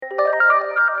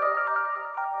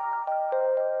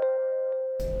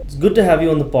It's good to have you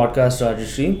on the podcast,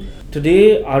 Rajashri.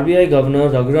 Today, RBI Governor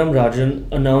Rajan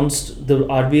announced the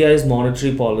RBI's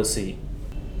monetary policy.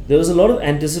 There was a lot of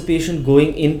anticipation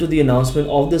going into the announcement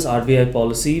of this RBI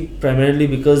policy, primarily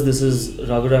because this is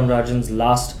Rajan's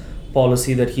last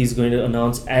policy that he's going to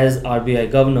announce as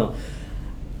RBI Governor.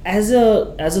 As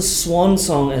a swan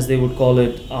song, as they would call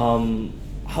it,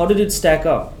 how did it stack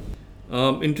up?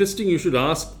 Interesting you should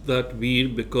ask that, Veer,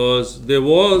 because there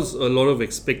was a lot of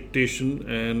expectation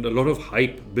and a lot of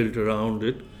hype built around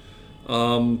it.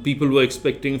 People were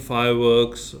expecting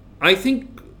fireworks. I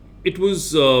think it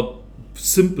was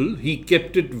simple. He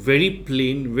kept it very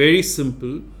plain, very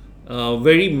simple,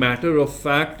 very matter of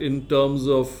fact in terms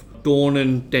of tone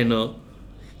and tenor.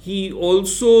 He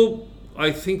also,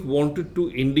 I think, wanted to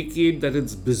indicate that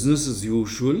it's business as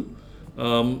usual.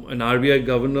 And RBI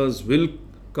governors will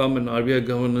come and RBI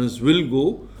governors will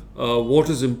go. What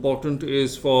is important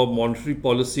is for monetary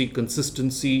policy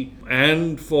consistency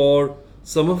and for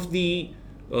some of the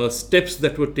steps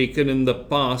that were taken in the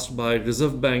past by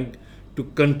Reserve Bank to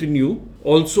continue.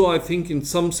 Also, I think in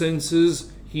some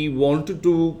senses he wanted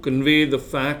to convey the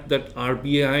fact that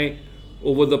RBI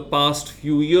over the past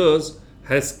few years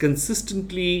has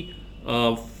consistently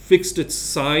fixed its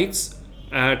sights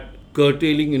at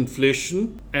curtailing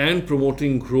inflation and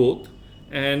promoting growth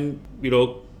and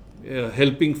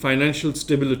helping financial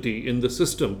stability in the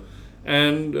system.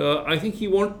 And I think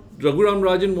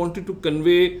Rajan wanted to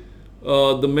convey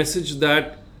the message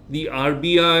that the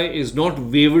RBI is not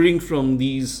wavering from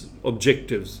these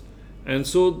objectives. And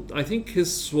so I think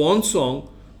his swan song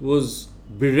was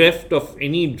bereft of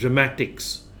any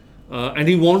dramatics. And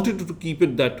he wanted to keep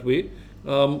it that way.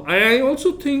 I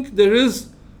also think there is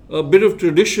a bit of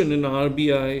tradition in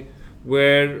RBI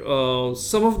where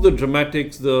some of the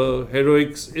dramatics, the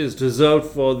heroics, is reserved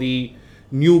for the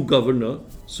new governor.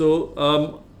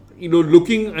 So,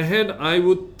 looking ahead, I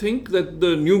would think that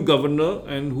the new governor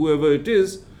and whoever it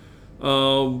is,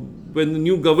 when the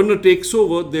new governor takes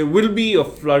over, there will be a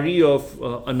flurry of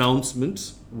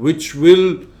announcements which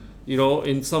will,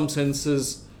 in some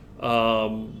senses,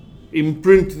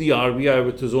 imprint the RBI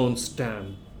with his own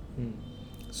stamp.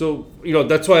 So,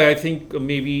 that's why I think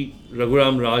maybe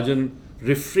Rajan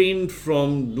refrained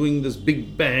from doing this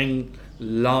big bang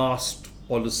last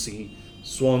policy,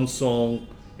 swan song.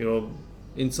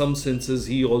 In some senses,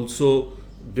 he also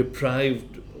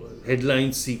deprived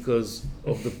headline seekers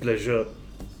of the pleasure.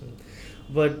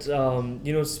 But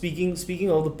speaking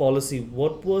of the policy,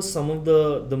 what were some of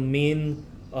the main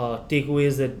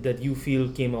takeaways that you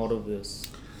feel came out of this?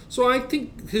 So I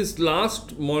think his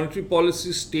last monetary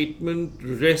policy statement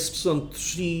rests on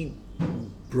three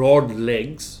broad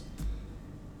legs.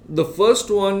 The first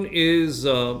one is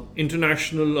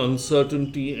international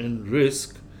uncertainty and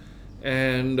risk,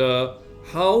 and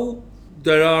how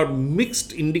there are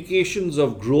mixed indications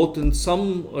of growth in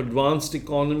some advanced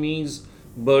economies,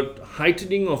 but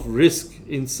heightening of risk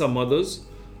in some others.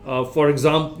 For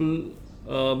example,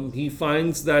 he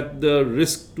finds that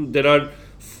there are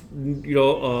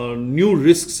new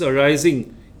risks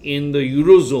arising in the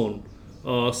Eurozone,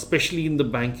 especially in the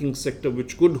banking sector,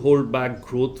 which could hold back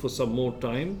growth for some more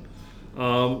time.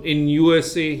 In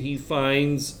USA, he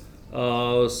finds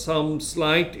some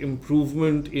slight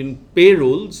improvement in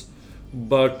payrolls,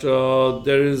 but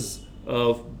there is,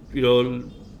 I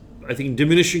think,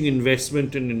 diminishing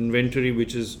investment in inventory,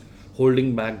 which is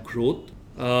holding back growth.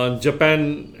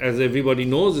 Japan, as everybody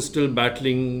knows, is still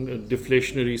battling a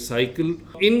deflationary cycle.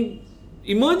 In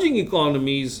emerging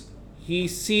economies, he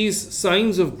sees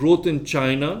signs of growth in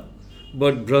China,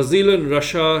 but Brazil and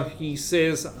Russia, he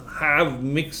says, have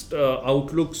mixed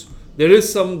outlooks. There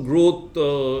is some growth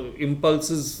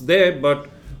impulses there, but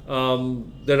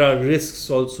there are risks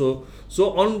also.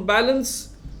 So on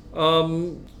balance,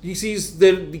 he sees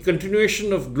the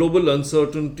continuation of global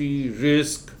uncertainty,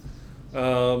 risk,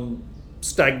 some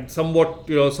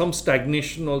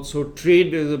stagnation also.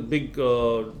 Trade is a big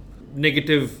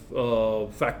negative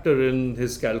factor in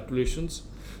his calculations.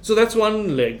 So that's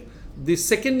one leg. The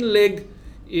second leg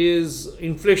is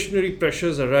inflationary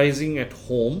pressures arising at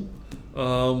home.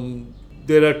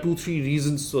 There are 2-3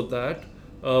 reasons for that.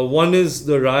 One is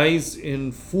the rise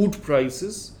in food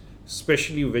prices,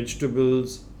 especially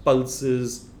vegetables,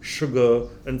 pulses, sugar,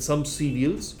 and some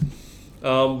cereals.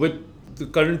 With the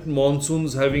current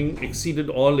monsoons having exceeded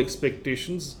all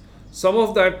expectations, some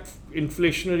of that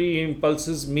inflationary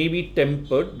impulses may be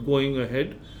tempered going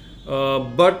ahead.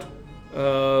 But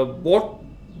what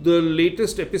the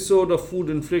latest episode of food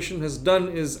inflation has done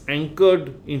is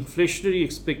anchored inflationary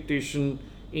expectation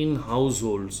in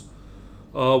households,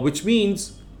 which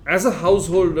means as a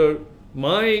householder,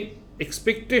 my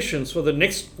expectations for the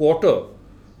next quarter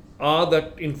are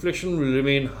that inflation will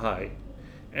remain high,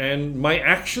 and my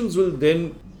actions will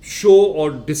then show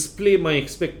or display my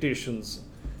expectations,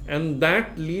 and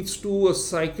that leads to a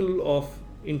cycle of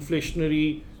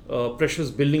inflationary pressures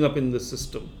building up in the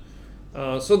system.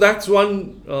 So that's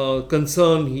one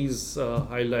concern he's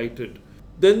highlighted.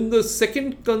 Then the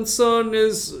second concern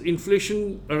is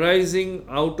inflation arising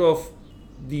out of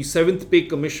the Seventh Pay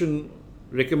Commission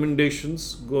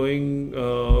recommendations going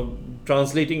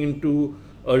translating into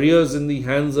arrears in the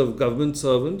hands of government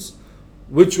servants,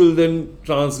 which will then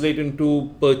translate into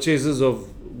purchases of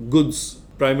goods,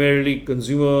 primarily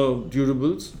consumer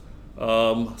durables,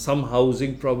 some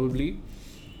housing probably,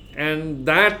 and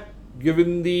that,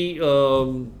 given the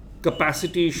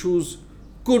capacity issues,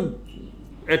 could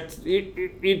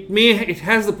it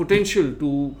has the potential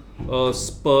to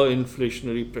spur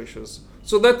inflationary pressures.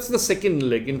 So that's the second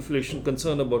leg, inflation,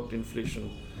 concern about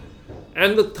inflation.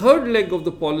 And the third leg of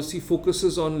the policy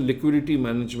focuses on liquidity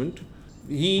management.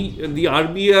 The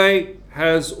RBI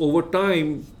has over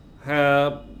time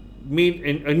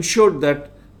ensured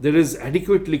that there is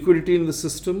adequate liquidity in the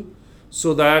system,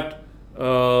 so that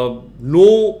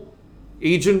no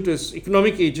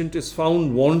economic agent is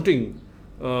found wanting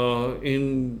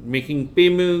in making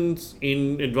payments,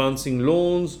 in advancing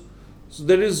loans. So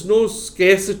there is no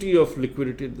scarcity of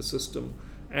liquidity in the system.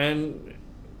 And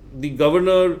the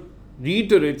governor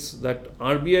reiterates that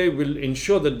RBI will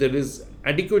ensure that there is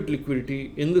adequate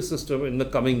liquidity in the system in the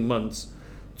coming months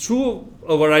through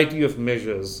a variety of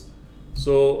measures.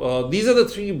 So these are the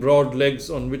three broad legs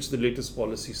on which the latest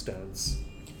policy stands.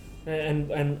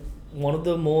 And one of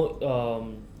the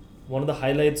one of the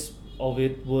highlights of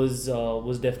it was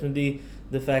definitely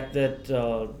the fact that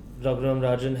Raghuram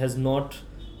Rajan has not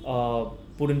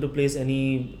put into place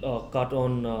any cut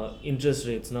on interest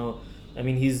rates. Now, I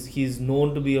mean, he's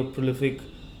known to be a prolific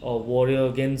warrior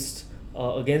against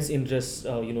interest,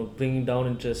 bringing down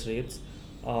interest rates.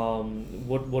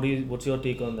 What's your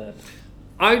take on that?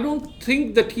 I don't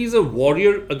think that he's a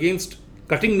warrior against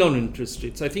cutting down interest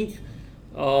rates. I think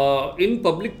in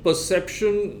public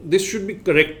perception, this should be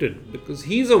corrected, because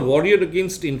he's a warrior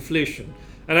against inflation.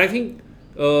 And I think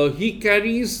he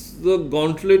carries the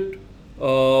gauntlet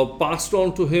passed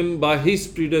on to him by his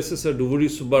predecessor, Duvuri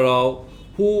Subbarao,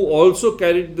 who also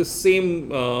carried the same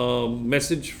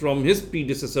message from his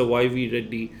predecessor, Y.V.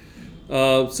 Reddy.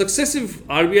 Successive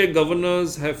RBI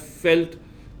governors have felt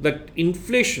that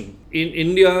inflation in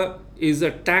India is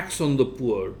a tax on the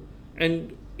poor.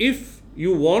 And if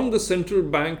you want the central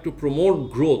bank to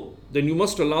promote growth, then you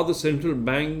must allow the central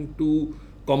bank to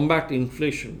combat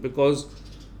inflation, because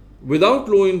without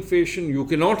low inflation, you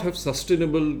cannot have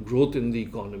sustainable growth in the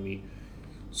economy.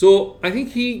 So I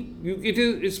think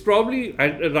it's probably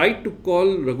right to call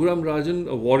Raghuram Rajan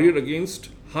a warrior against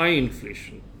high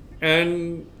inflation.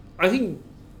 And I think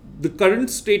the current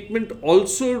statement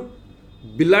also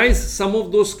belies some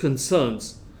of those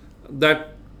concerns that,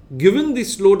 given the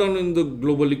slowdown in the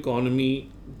global economy,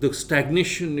 the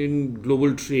stagnation in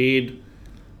global trade,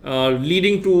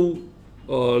 leading to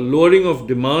lowering of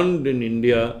demand in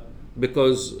India,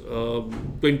 because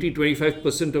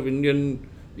 20-25% of Indian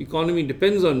economy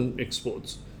depends on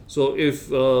exports. So if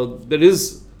there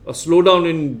is a slowdown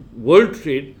in world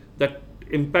trade, that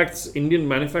impacts Indian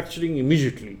manufacturing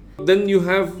immediately. Then you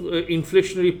have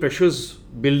inflationary pressures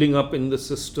building up in the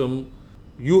system.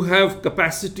 You have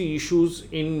capacity issues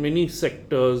in many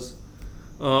sectors.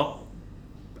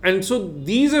 And so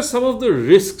these are some of the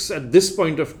risks at this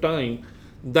point of time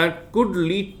that could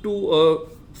lead to a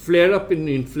flare up in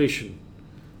inflation.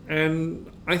 And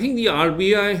I think the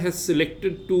RBI has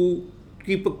selected to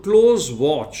keep a close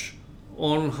watch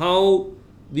on how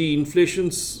the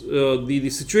inflation's the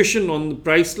situation on the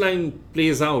price line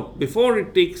plays out before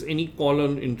it takes any call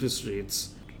on interest rates.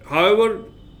 However,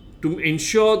 to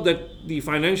ensure that the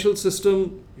financial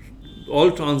system,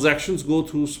 all transactions go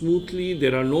through smoothly,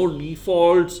 there are no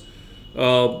defaults,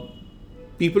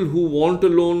 people who want a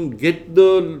loan get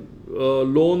the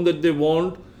loan that they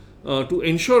want. To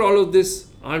ensure all of this,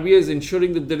 RBI is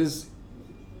ensuring that there is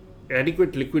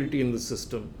adequate liquidity in the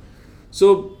system.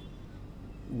 So,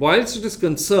 whilst it is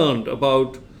concerned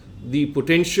about the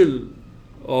potential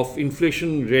of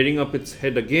inflation rearing up its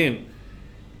head again,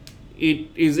 it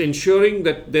is ensuring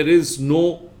that there is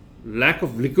no lack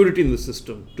of liquidity in the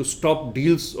system to stop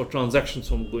deals or transactions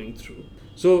from going through.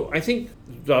 So I think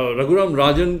Raghuram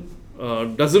Rajan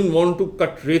doesn't want to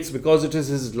cut rates because it is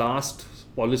his last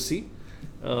policy,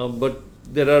 but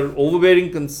there are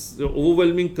overwhelming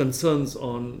concerns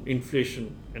on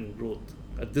inflation and growth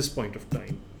at this point of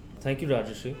time. Thank you,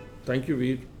 Rajeshri. Thank you,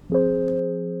 Veer.